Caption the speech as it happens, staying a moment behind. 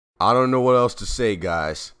I don't know what else to say,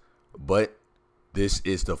 guys, but this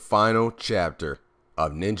is the final chapter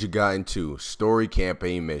of Ninja Gaiden 2 story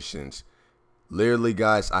campaign missions. Literally,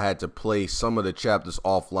 guys, I had to play some of the chapters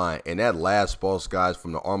offline, and that last boss, guys,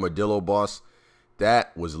 from the armadillo boss,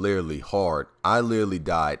 that was literally hard. I literally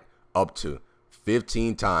died up to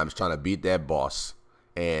 15 times trying to beat that boss,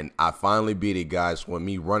 and I finally beat it, guys, with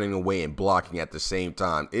me running away and blocking at the same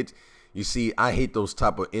time. You see, I hate those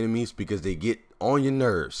type of enemies because they get on your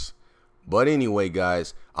nerves. But anyway,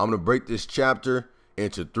 guys, I'm going to break this chapter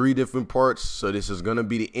into 3 different parts. So this is going to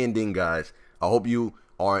be the ending, guys. I hope you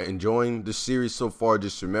are enjoying the series so far.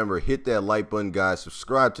 Just remember, hit that like button, guys.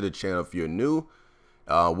 Subscribe to the channel if you're new.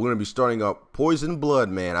 We're going to be starting up Poison Blood,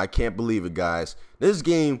 man. I can't believe it, guys. This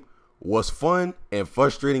game was fun and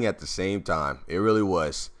frustrating at the same time. It really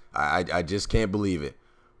was. I just can't believe it.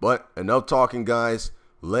 But enough talking, guys.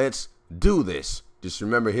 Let's do this. Just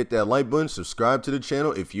remember, hit that like button, subscribe to the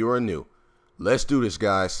channel if you are new. Let's do this,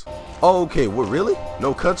 guys. Oh, okay, what, really?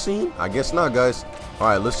 No cutscene? I guess not, guys.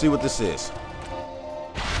 Alright, let's see what this is.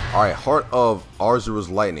 Alright, Heart of Arzura's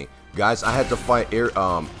Lightning. Guys, I had to fight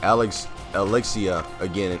Alexia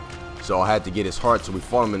again, so I had to get his heart, so we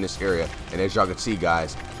fought him in this area. And as y'all can see,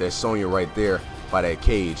 guys, there's Sonia right there by that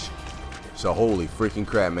cage. So holy freaking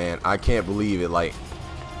crap, man. I can't believe it. Like,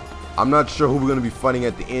 I'm not sure who we're going to be fighting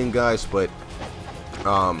at the end, guys, but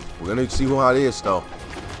we're going to see how it is, though.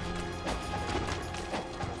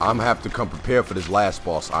 I'm going to have to come prepared for this last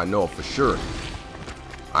boss. I know for sure.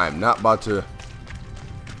 I am not about to...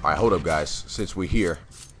 Alright, hold up, guys, since we're here.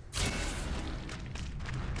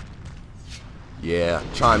 Yeah,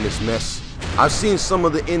 trying this mess. I've seen some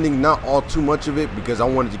of the ending, not all too much of it, because I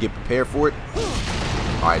wanted to get prepared for it.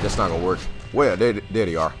 Alright, that's not going to work. Where? There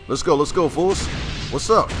they are. Let's go, fools. What's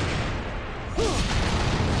up?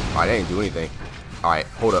 Alright, they didn't do anything. Alright,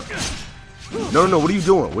 hold up. No, what are you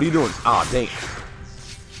doing? What are you doing? Ah, dang.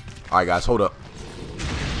 Alright, guys, hold up.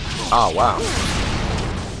 Oh, wow.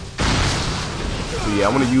 So, yeah,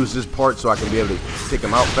 I'm going to use this part so I can be able to take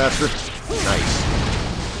him out faster. Nice.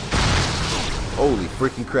 Holy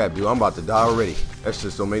freaking crap, dude. I'm about to die already. That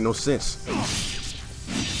just don't make no sense.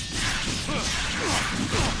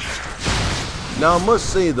 Now, I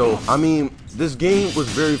must say, though, I mean, this game was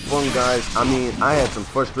very fun, guys. I mean, I had some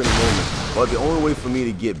frustrating moments, but the only way for me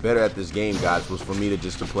to get better at this game, guys, was for me to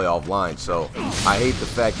just play offline. So I hate the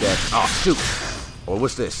fact that, oh shoot, or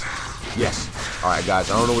what's this? Yes. All right, guys,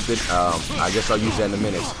 I don't know what this. I guess I'll use that in a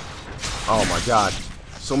minute. Oh my God,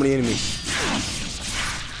 so many enemies.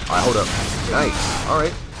 All right, hold up. Nice. All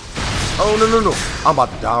right. Oh no, I'm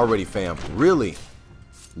about to die already, fam. Really?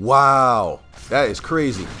 Wow, that is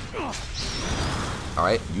crazy. All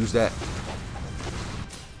right, use that.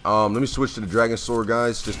 Let me switch to the dragon sword,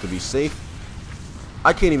 guys, just to be safe.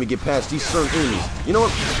 I can't even get past these certain enemies. You know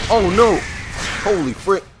what? Oh no! Holy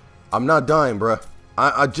frick! I'm not dying, bruh.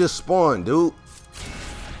 I just spawned, dude.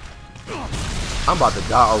 I'm about to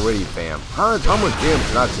die already, fam. How much damage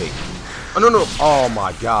did I take? Oh no! Oh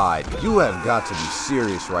my God! You have got to be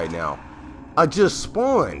serious right now. I just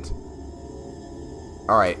spawned.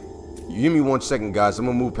 All right, you give me 1 second, guys. I'm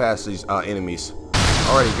gonna move past these enemies.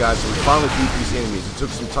 Alrighty, guys, so we finally beat these enemies. It took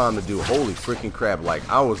some time to do. Holy freaking crap. Like,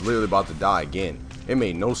 I was literally about to die again. It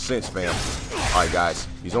made no sense, fam. Alright, guys.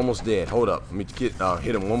 He's almost dead. Hold up. Let me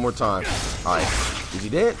hit him one more time. Alright. Is he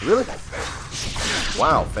dead? Really?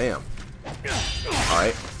 Wow, fam.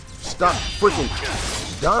 Alright. Stop freaking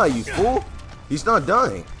die, you fool. He's not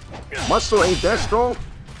dying. My sword ain't that strong.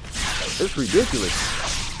 It's ridiculous.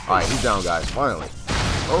 Alright, he's down, guys. Finally.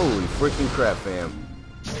 Holy freaking crap, fam.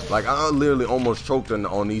 Like, I literally almost choked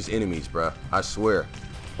on these enemies, bruh. I swear.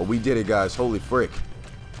 But we did it, guys. Holy frick.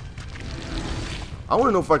 I want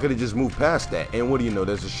to know if I could have just moved past that. And what do you know?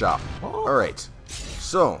 There's a shop. Alright.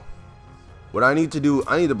 So, what I need to do,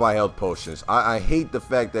 I need to buy health potions. I hate the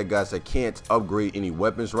fact that, guys, I can't upgrade any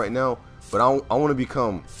weapons right now. But I want to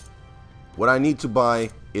become... What I need to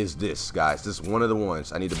buy is this, guys. This is one of the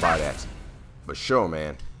ones. I need to buy that. For sure,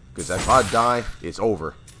 man. Because if I die, it's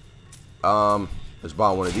over. Let's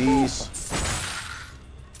buy one of these.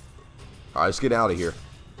 Alright, let's get out of here.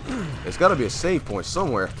 There's got to be a save point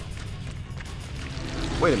somewhere.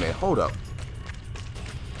 Wait a minute, hold up.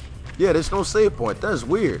 Yeah, there's no save point. That's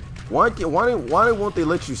weird. Why won't they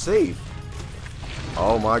let you save?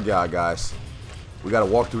 Oh my God, guys. We got to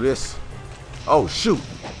walk through this. Oh, shoot.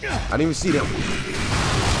 I didn't even see them.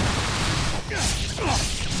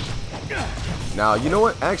 Now, you know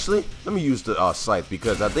what? Actually, let me use the scythe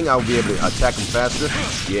because I think I'll be able to attack him faster.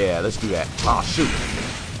 Yeah, let's do that. Oh, shoot.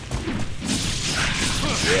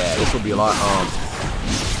 Yeah, this will be a lot.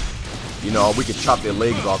 You know, we can chop their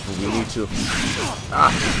legs off if we need to.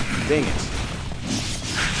 Ah, dang it.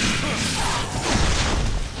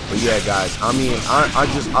 But yeah, guys, I mean,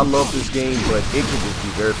 I love this game, but it can just be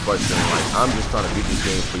very frustrating. Like, I'm just trying to beat this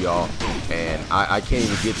game for y'all, and I can't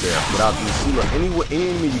even get there without these. See, look, any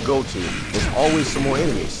enemy you go to, there's always some more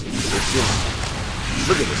enemies. It's just,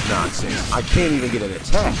 look at this nonsense. I can't even get an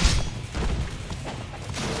attack.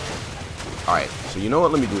 Alright, so you know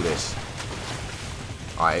what? Let me do this.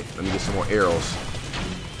 Alright, let me get some more arrows.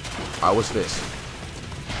 Alright, what's this?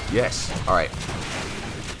 Yes, alright.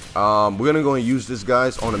 We're gonna go and use this,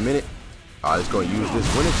 guys, on a minute. Let's go and use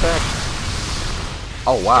this wind attack.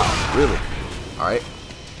 Oh wow, really? Alright.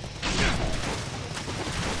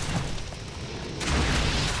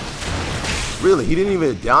 Really? He didn't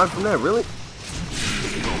even die from that, really?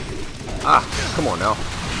 Ah, come on now.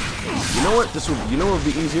 You know what? You know what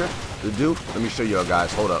would be easier to do? Let me show y'all,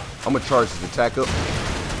 guys. Hold up. I'm gonna charge this attack up.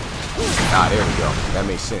 Ah, there we go. That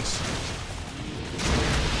makes sense.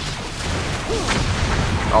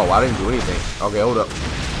 Oh, I didn't do anything. Okay, hold up.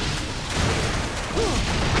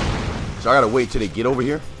 So I gotta wait till they get over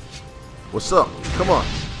here. What's up? Come on.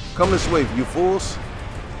 Come this way, you fools.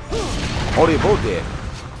 Oh, they're both dead.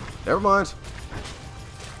 Never mind.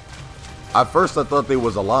 At first, I thought they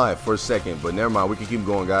was alive for a second, but never mind. We can keep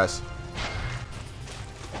going, guys.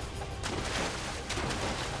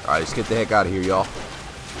 Alright, let's get the heck out of here, y'all.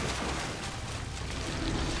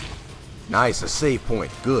 Nice, a save point.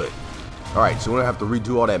 Good. Alright, so we don't have to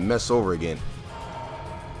redo all that mess over again.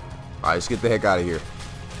 Alright, let's get the heck out of here.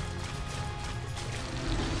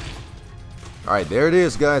 Alright, there it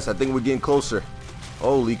is, guys. I think we're getting closer.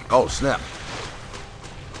 Holy... Oh, snap.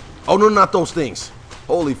 Oh, no, not those things.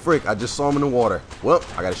 Holy frick, I just saw them in the water. Well,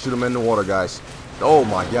 I gotta shoot them in the water, guys. Oh,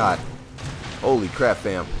 my God. Holy crap,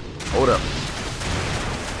 fam. Hold up.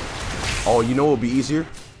 Oh, you know what would be easier?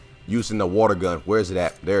 Using the water gun. Where is it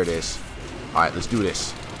at? There it is. Alright, let's do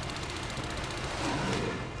this.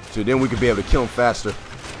 So then we could be able to kill him faster.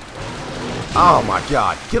 Oh my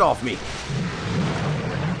God, get off me.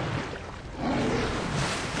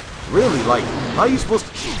 Really? Like, how are you supposed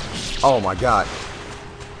to... Oh my God.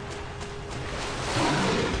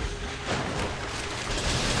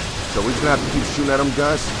 So we're just gonna have to keep shooting at him,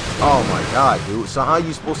 guys? Oh my God, dude. So how are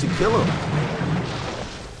you supposed to kill him?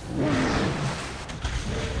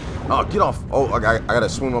 Oh, get off. Oh, I gotta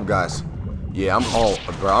swim up, guys. Yeah, I'm all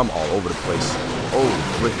over the place. Holy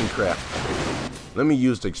freaking crap. Let me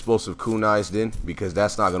use the explosive kunais then, because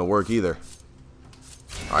that's not gonna work either.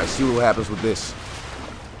 Alright, see what happens with this.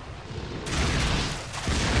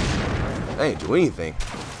 That ain't do anything.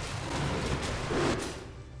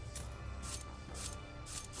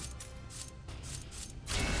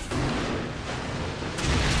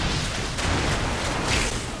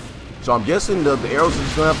 So I'm guessing the arrows are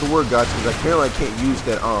just gonna have to work, guys, because apparently I can't use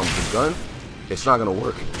that the gun. It's not gonna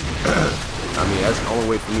work. I mean, that's the only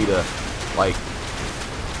way for me to, like,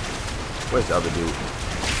 where's the other dude?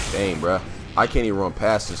 Dang, bruh. I can't even run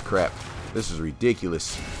past this crap. This is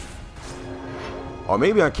ridiculous. Or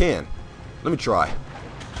maybe I can. Let me try.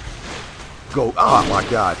 Go. Oh my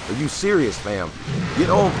God. Are you serious, fam? Get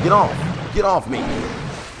off. Get off. Get off me.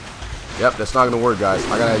 Yep, that's not gonna work, guys.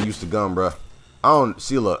 I gotta use the gun, bruh. I don't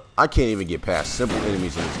see. Look, I can't even get past simple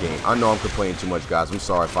enemies in this game. I know I'm complaining too much, guys. I'm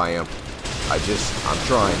sorry if I am. I'm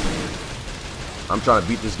trying. I'm trying to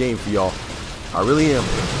beat this game for y'all. I really am.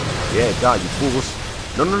 Yeah, die, you fools.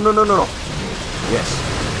 No, no, no, no, no, no. Yes.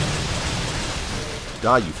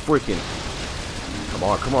 Die, you freaking. Come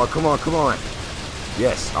on, come on, come on, come on.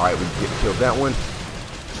 Yes. All right, we killed that one.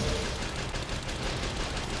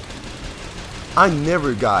 I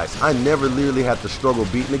never literally had to struggle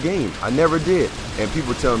beating the game. I never did. And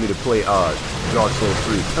people telling me to play Dark Souls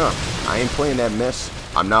 3. Huh. I ain't playing that mess.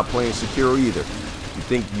 I'm not playing Sekiro either.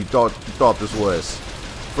 You thought this was.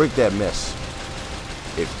 Freak that mess.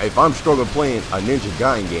 If I'm struggling playing a Ninja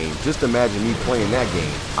Gaiden game, just imagine me playing that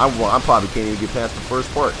game. I probably can't even get past the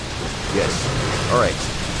first part. Yes. Alright.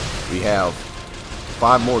 We have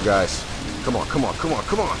 5 more, guys. Come on, come on, come on,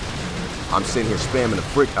 come on. I'm sitting here spamming the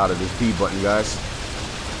frick out of this B button, guys.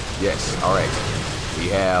 Yes, alright. We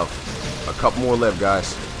have a couple more left,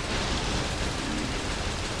 guys.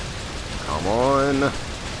 Come on.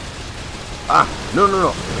 Ah, no, no,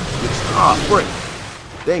 no. Ah, frick.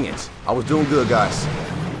 Dang it. I was doing good, guys.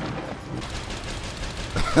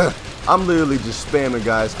 I'm literally just spamming,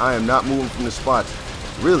 guys. I am not moving from the spot.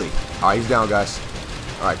 Really? Alright, he's down, guys.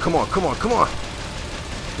 Alright, come on, come on, come on.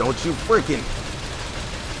 Don't you freaking.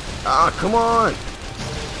 Ah, come on.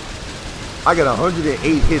 I got 108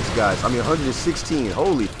 hits, guys. I mean, 116.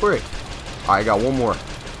 Holy frick. Alright, I got one more.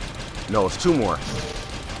 No, it's 2 more.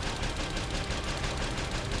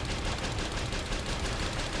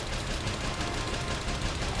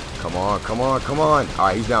 Come on, come on, come on. All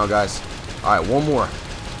right, he's down, guys. All right, one more.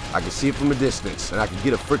 I can see it from a distance, and I can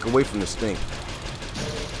get a frick away from this thing.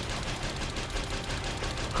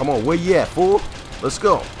 Come on, where you at, fool? Let's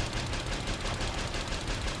go.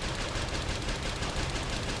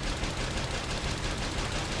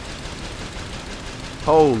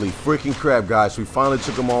 Holy freaking crap, guys. We finally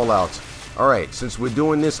took them all out. All right, since we're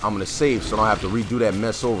doing this, I'm going to save so I don't have to redo that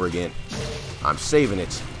mess over again. I'm saving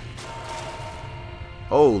it.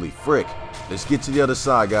 Holy frick. Let's get to the other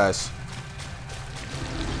side, guys.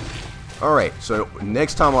 Alright, so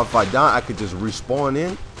next time if I die, I could just respawn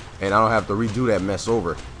in, and I don't have to redo that mess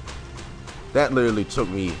over. That literally took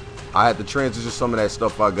me, I had to transition some of that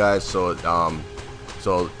stuff out, guys, so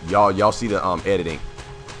y'all see the editing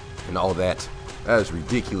and all that. That is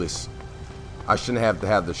ridiculous. I shouldn't have to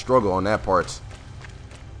have the struggle on that part.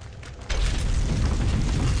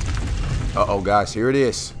 Uh-oh, guys, here it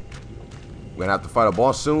is. We're gonna have to fight a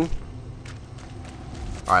boss soon.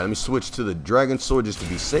 Alright, let me switch to the dragon sword just to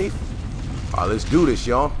be safe. Alright, let's do this,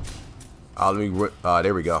 y'all.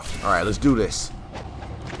 There we go. Alright, let's do this.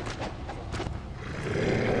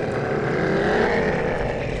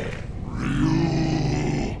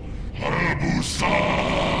 Ryu Hayabusa.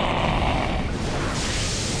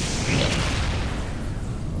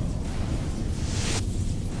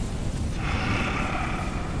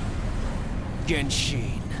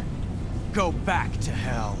 Genshin, go back to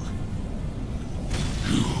hell.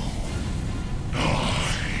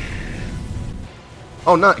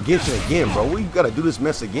 Oh, not Genshin again, bro. We gotta do this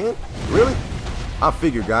mess again? Really? I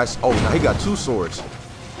figured, guys. Oh, now he got two swords.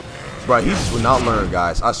 Bro, he just will not learn,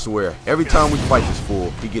 guys. I swear. Every time we fight this fool,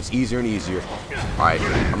 he gets easier and easier. Alright,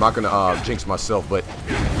 I'm not gonna jinx myself, but...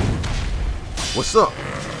 What's up?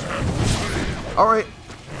 Alright.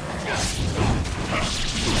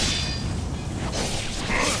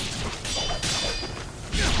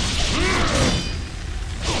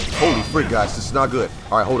 Holy frick, guys, this is not good.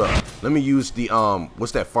 Alright, hold up. Let me use the,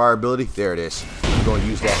 what's that fire ability? There it is. I'm gonna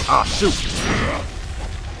use that. Ah, shoot!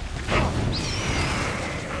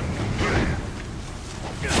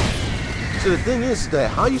 So the thing is that,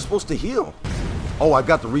 how are you supposed to heal? Oh, I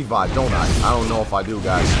got the revive, don't I? I don't know if I do,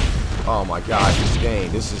 guys. Oh my god, this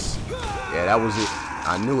game, this is... Yeah, that was it.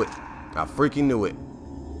 I knew it. I freaking knew it.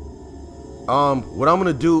 What I'm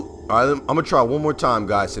gonna do... Alright, I'm gonna try one more time,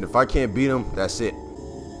 guys, and if I can't beat him, that's it.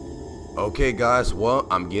 Okay, guys, well,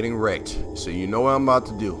 I'm getting wrecked. So you know what I'm about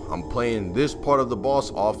to do. I'm playing this part of the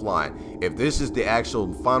boss offline. If this is the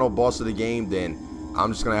actual final boss of the game, then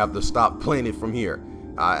I'm just gonna have to stop playing it from here.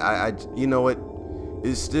 You know what?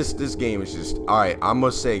 This game is just... Alright, I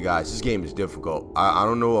must say, guys, this game is difficult. I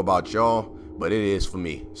don't know about y'all, but it is for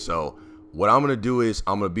me. So what I'm gonna do is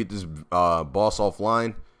I'm gonna beat this boss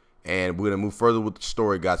offline, and we're gonna move further with the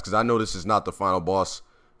story, guys, because I know this is not the final boss.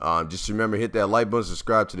 Just remember, hit that like button,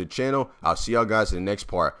 subscribe to the channel. I'll see y'all guys in the next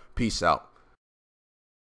part. Peace out.